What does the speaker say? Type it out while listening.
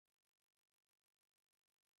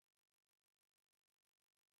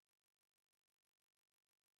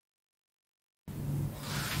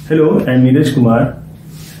Hello, I am Neeraj Kumar.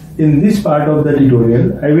 In this part of the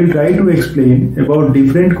tutorial, I will try to explain about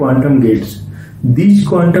different quantum gates. These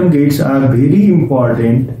quantum gates are very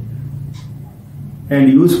important and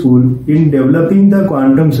useful in developing the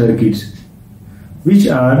quantum circuits, which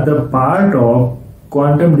are the part of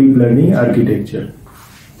quantum deep learning architecture.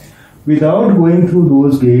 Without going through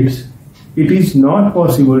those gates, it is not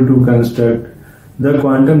possible to construct the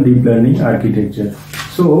quantum deep learning architecture.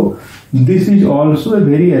 So, this is also a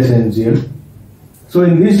very essential. So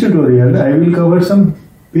in this tutorial, I will cover some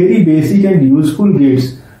very basic and useful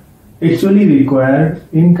gates actually required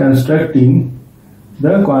in constructing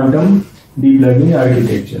the quantum deep learning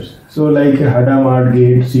architectures. So like Hadamard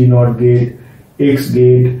gate, C0 gate, X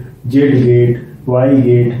gate, Z gate, Y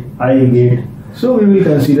gate, I gate. So we will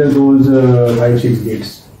consider those 5-6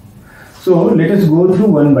 gates. So let us go through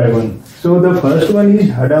one by one. So the first one is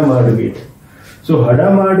Hadamard gate. So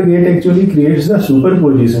Hadamard gate actually creates the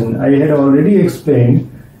superposition. I had already explained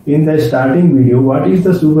in the starting video what is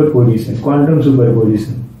the superposition, quantum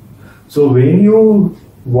superposition. So when you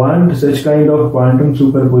want such kind of quantum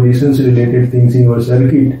superpositions related things in your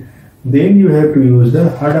circuit, then you have to use the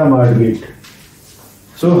Hadamard gate.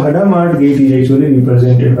 So Hadamard gate is actually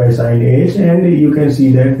represented by sign H, and you can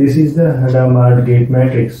see that this is the Hadamard gate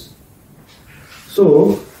matrix.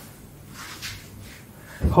 So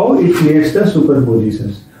how it creates the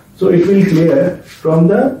superpositions? So it will clear from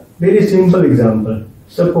the very simple example.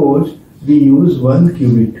 Suppose we use one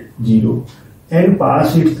qubit 0 and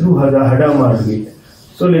pass it through Hadamard gate.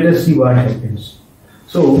 So let us see what happens.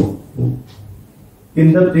 So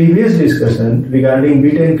in the previous discussion regarding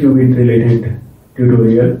bit and qubit related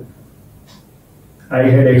tutorial, I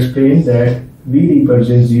had explained that we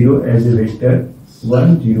represent 0 as a vector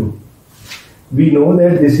 1 0. We know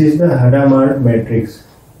that this is the Hadamard matrix.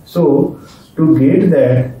 So to get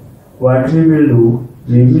that, what we will do,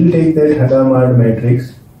 we will take that Hadamard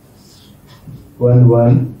matrix 1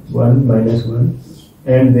 1 1 minus 1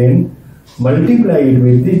 and then multiply it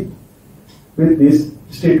with this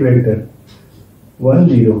state vector 1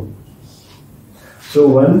 0. So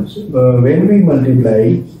when we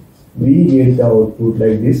multiply, we get the output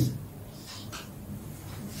like this.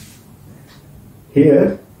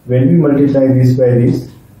 Here when we multiply this by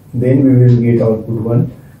this, then we will get output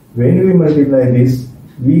 1. When we multiply this,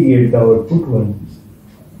 we get the output 1.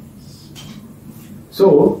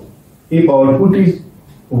 So if output is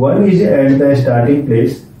 1 is at the starting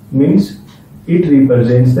place, means it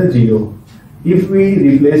represents the 0. If we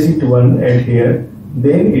replace it 1 at here,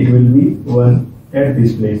 then it will be 1 at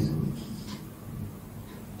this place.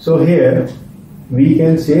 So here we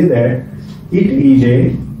can say that it is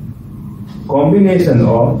a combination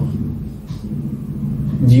of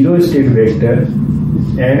 0 state vector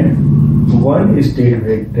and 1 state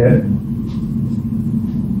vector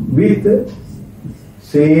with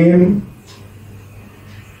same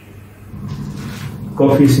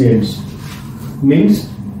coefficients, means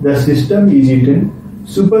the system is in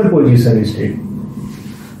superposition state.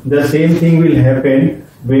 The same thing will happen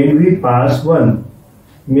when we pass 1.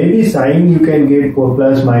 Maybe sign you can get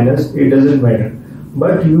plus minus, it doesn't matter,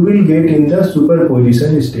 but you will get in the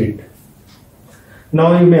superposition state.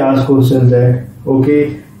 Now you may ask questions that,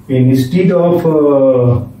 okay, instead of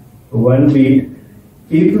 1 bit,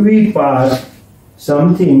 if we pass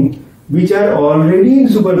something which are already in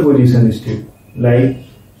superposition state, like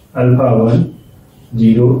alpha 1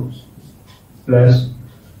 0 plus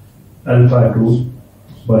alpha 2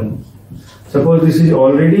 1. Suppose this is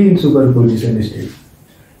already in superposition state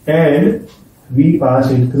and we pass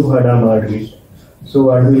it through Hadamard gate. So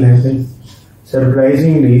what will happen?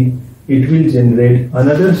 Surprisingly, it will generate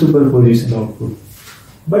another superposition output,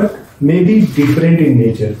 but maybe different in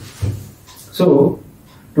nature. So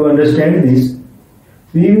to understand this,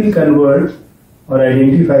 we will convert or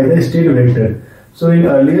identify the state vector. So in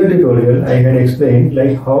earlier tutorial, I had explained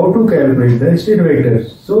like how to calculate the state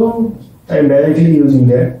vectors. So I am directly using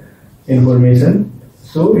that information.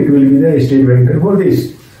 So it will be the state vector for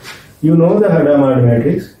this. You know the Hadamard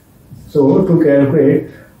matrix. So to calculate,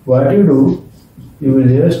 what you do, you will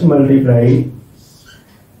just multiply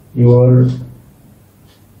your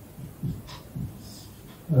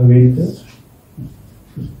with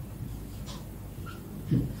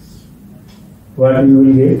what you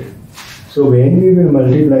will get. So when we will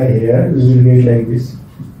multiply here, we will get like this: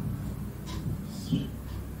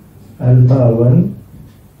 alpha 1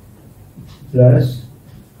 plus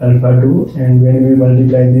alpha 2, and when we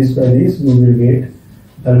multiply this by this, we will get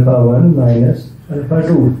alpha 1 minus alpha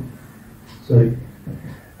 2. Sorry,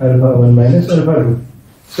 alpha 1 minus alpha 2.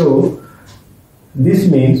 So this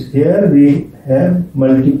means here we have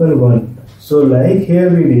multiple 1. So like here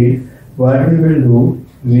we did, what we will do,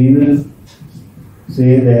 we will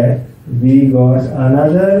say that we got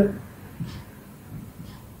another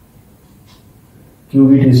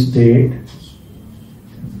qubit state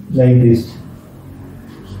like this.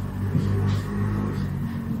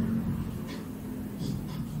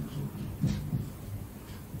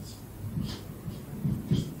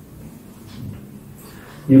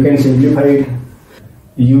 You can simplify it.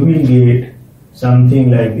 You will get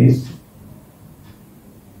something like this.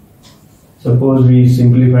 Suppose we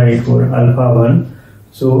simplify it for alpha 1.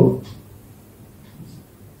 So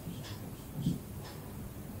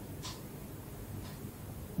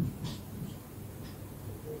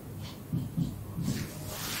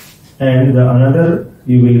and the another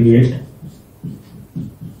you will get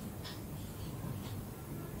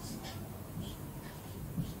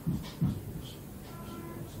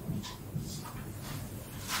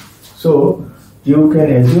so you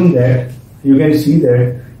can assume that you can see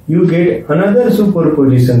that you get another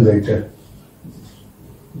superposition vector.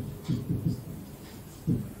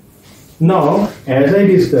 Now, as I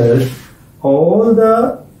discussed,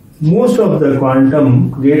 most of the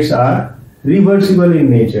quantum gates are reversible in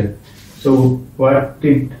nature. So what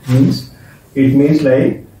it means? It means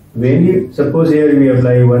like when you suppose here we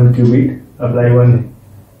apply one qubit, apply one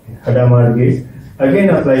Hadamard gate, again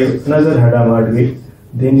apply another Hadamard gate,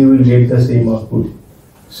 then you will get the same output.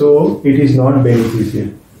 So it is not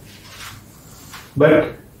beneficial.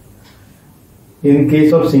 But in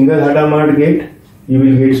case of single Hadamard gate, you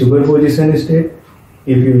will get superposition state.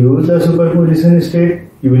 If you use the superposition state,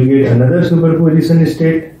 you will get another superposition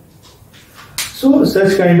state. So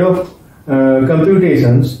such kind of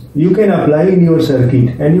computations you can apply in your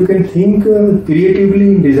circuit, and you can think creatively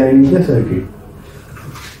in designing the circuit.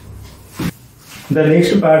 The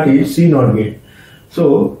next part is C0 gate.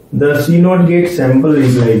 So the C0 gate sample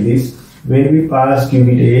is like this. When we pass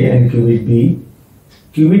qubit A and qubit B,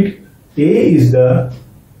 qubit A is the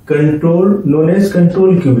control known as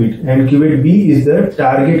control qubit and qubit B is the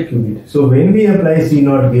target qubit. So when we apply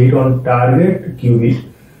C0 gate on target qubit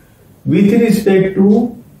with respect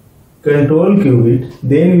to control qubit,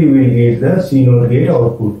 then we will get the C0 gate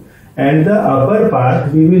output, and the upper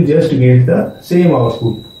part we will just get the same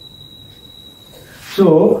output.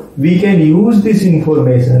 So we can use this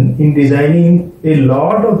information in designing a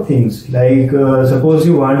lot of things, like suppose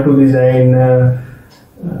you want to design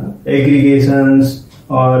aggregations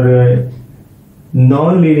or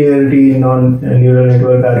non-linearity in non-neural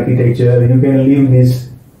network architecture. You can leave this,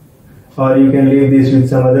 or you can leave this with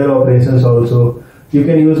some other operations also. You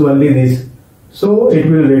can use only this, so it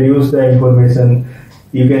will reduce the information.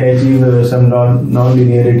 You can achieve some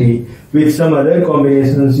non-linearity. With some other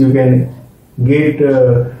combinations you can get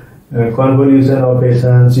convolution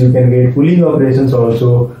operations, you can get pooling operations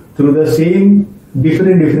also through the same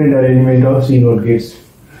different arrangement of C0 gates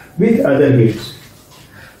with other gates.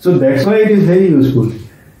 So that's why it is very useful.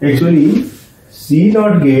 Actually,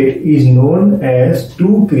 C0 gate is known as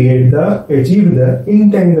to achieve the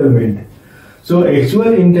entanglement. So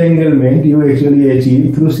actual entanglement you actually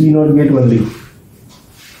achieve through C0 gate only.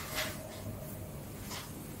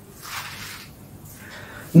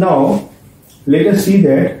 Now let us see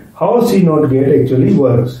that how C0 gate actually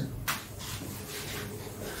works.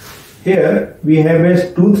 Here we have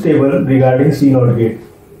a truth table regarding C0 gate.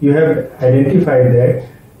 You have identified that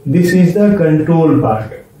this is the control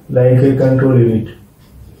part, like a control unit.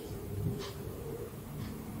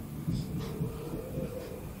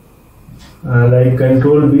 Like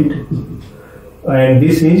control bit, and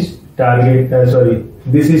this is target,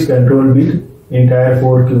 this is control bit, entire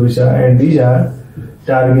 4 qubits are, and these are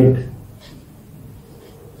target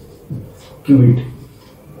qubit.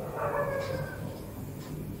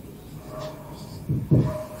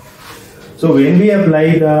 So when we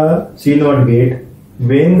apply the C0 gate,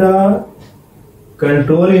 when the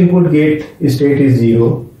control input gate state is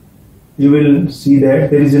 0, you will see that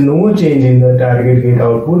there is no change in the target gate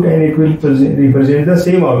output, and it will represent the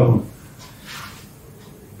same output.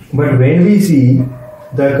 But when we see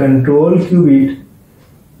the control qubit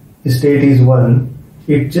state is 1,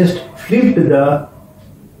 it just flipped the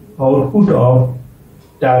output of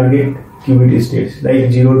target qubit states,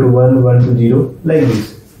 like 0 to 1, 1 to 0, like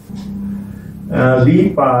this. We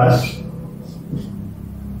pass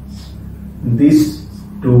this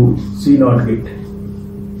to C0 gate.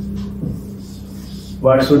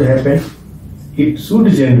 What should happen? It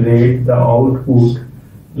should generate the output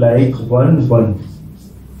like 1, 1.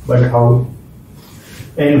 But how?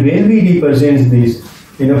 And when we represent this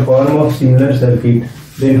in a form of similar circuit,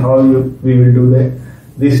 then how we will do that?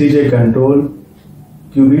 This is a control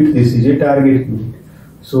qubit, this is a target qubit.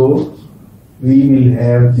 So we will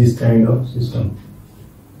have this kind of system.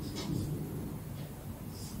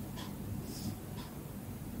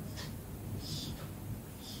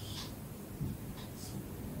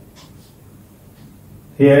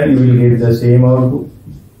 Here you will get the same output,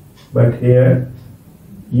 but here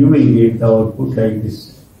you will get the output like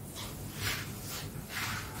this.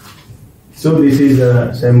 So this is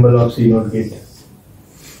the symbol of CNOT gate.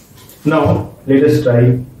 Now let us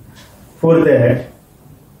try. For that,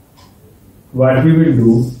 what we will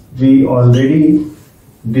do, we already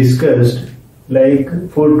discussed, like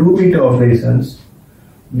for 2-bit operations,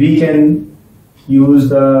 we can use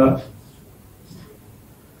the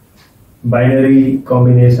binary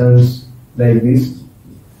combinations like this,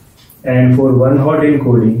 and for 1 hot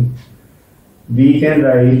encoding we can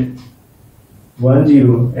write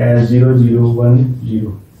 10 as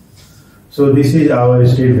 0010. So this is our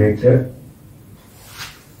state vector.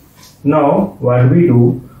 Now what we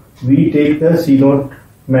do, we take the CNOT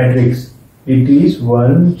matrix. It is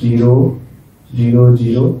 1 0 0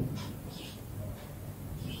 0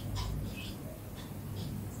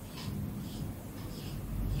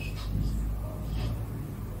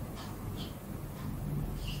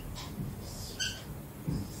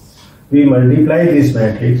 we multiply this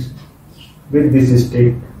matrix with this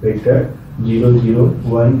state vector 0 0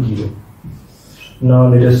 1 0. Now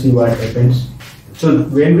let us see what happens. So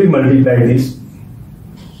when we multiply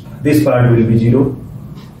this part will be 0.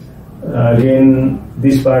 Again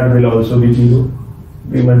this part will also be 0.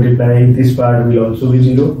 We multiply, this part will also be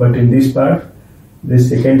 0, but in this part this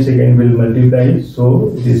second will multiply, so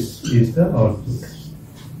this is the output.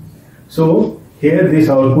 So here this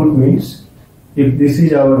output means, if this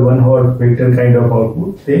is our 1 hot vector kind of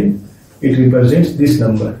output, then it represents this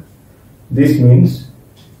number. This means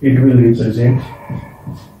it will represent.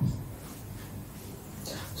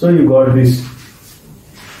 So you got this.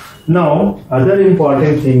 Now other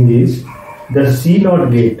important thing is the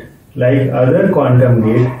CNOT gate, like other quantum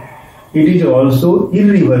gate, it is also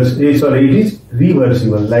irreversible. It is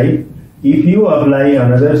reversible. Like if you apply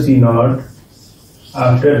another CNOT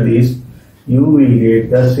after this, you will get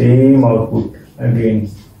the same output again.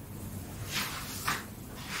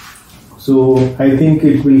 So I think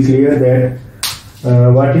it will clear that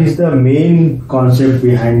what is the main concept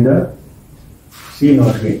behind the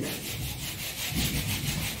CNOT gate.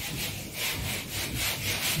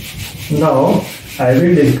 Now I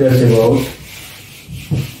will discuss about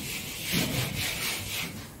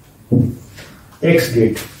X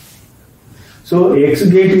gate. So X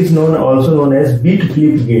gate is also known as bit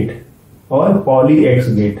flip gate or poly X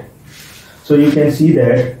gate. So you can see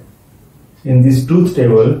that in this truth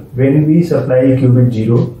table, when we supply a qubit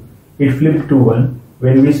 0, it flipped to 1.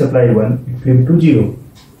 When we supply 1, it flipped to 0.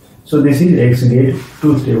 So this is X gate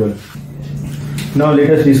truth table. Now let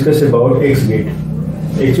us discuss about X gate.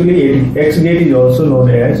 Actually X gate is also known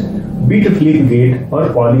as bit flip gate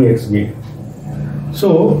or poly X gate.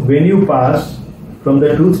 So when you pass from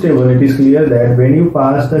the truth table, it is clear that when you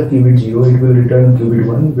pass the qubit 0, it will return qubit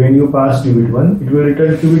 1. When you pass qubit 1, it will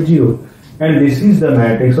return qubit 0. And this is the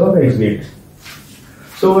matrix of X gate.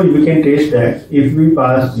 So you can test that if we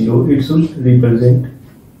pass 0, it should represent,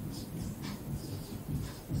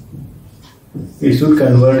 it should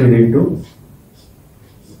convert it into.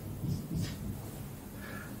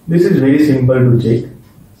 This is very simple to check.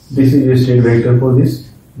 This is a state vector for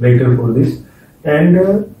this, and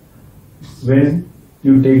when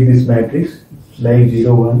you take this matrix like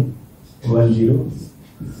 0 1 1 0,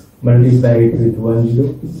 multiply it with 1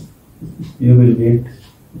 0, you will get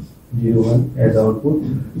 0 1 as output.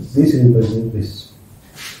 This represents this.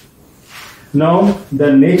 Now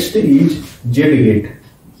the next is Z gate.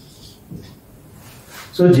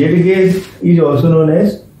 So Z gate is also known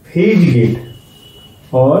as phase gate,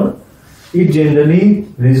 or it generally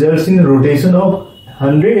results in rotation of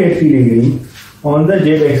 180 degree on the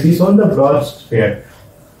Z axis on the broad sphere.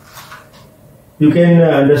 You can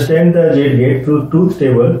understand the Z gate through truth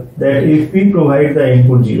table that if we provide the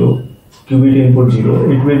input 0, qubit input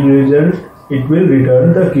 0, it will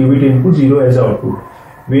return the qubit input 0 as output.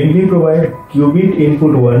 When we provide qubit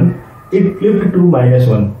input 1, it flipped to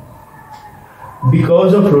 -1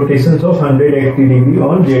 because of rotations of 180 degree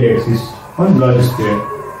on Z axis on broad sphere.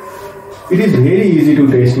 It is very easy to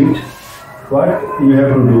test it. What you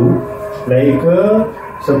have to do, like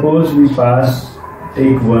suppose we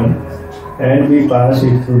take 1 and we pass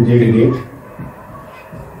it through Z gate,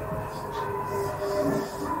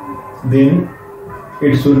 then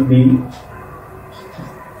it should be,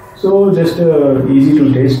 so just easy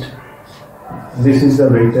to test. This is the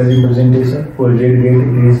vector representation for Z gate.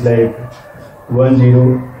 It is like 1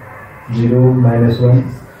 0 0 -1.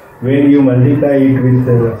 when you multiply it with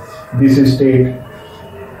this state,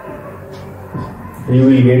 you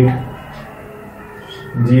will get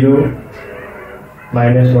 0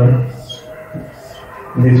 minus 1.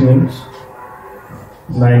 This means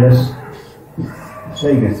minus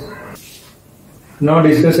like this. Now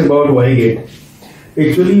discuss about Y gate.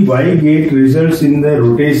 Actually, Y gate results in the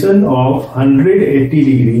rotation of 180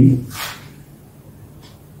 degree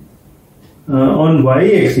on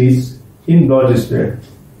Y axis in Bloch square,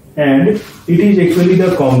 and it is actually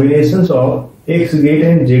the combinations of X gate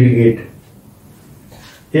and Z gate.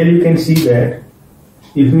 Here you can see that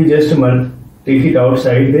if we just take it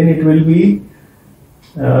outside, then it will be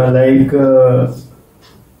like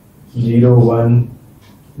 0 1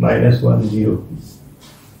 minus 1 0.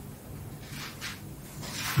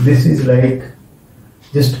 This is like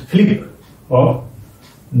just flip of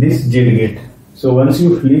this Z gate. So once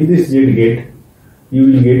you flip this Z gate, you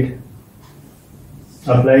will get,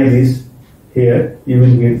 apply this here, you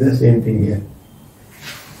will get the same thing here.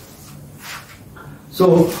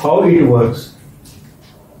 So how it works?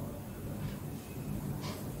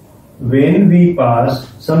 When we pass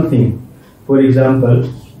something, for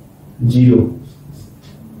example 0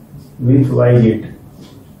 with Y gate,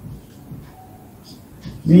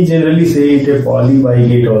 we generally say it a poly Y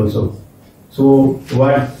gate also. So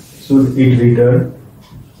what should it return?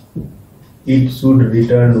 It should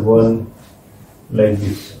return 1 like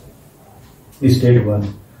this, state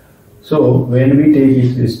 1. So when we take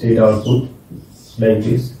its state output like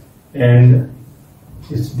this and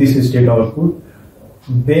this state output,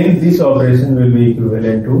 then this operation will be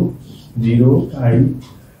equivalent to 0 I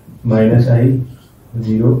minus I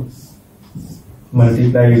 0,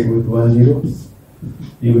 multiply it with 1 0,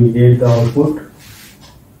 you will get the output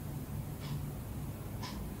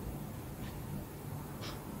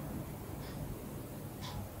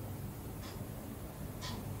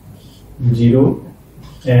 0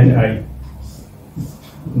 and I.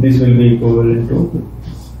 This will be equivalent to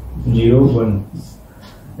 0 1,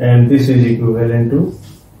 and this is equivalent to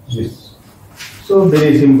this. So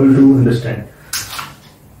very simple to understand.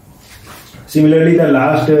 Similarly, the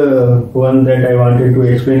last one that I wanted to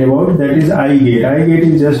explain about, that is I gate. I gate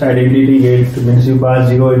is just identity gate. Means you pass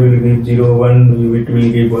 0, it will give 0, 1, it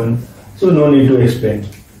will give 1. So no need to explain.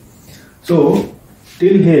 So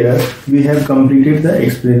till here we have completed the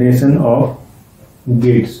explanation of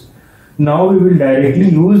gates. Now we will directly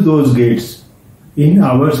use those gates in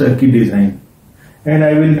our circuit design, and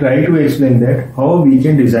I will try to explain that how we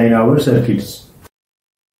can design our circuits.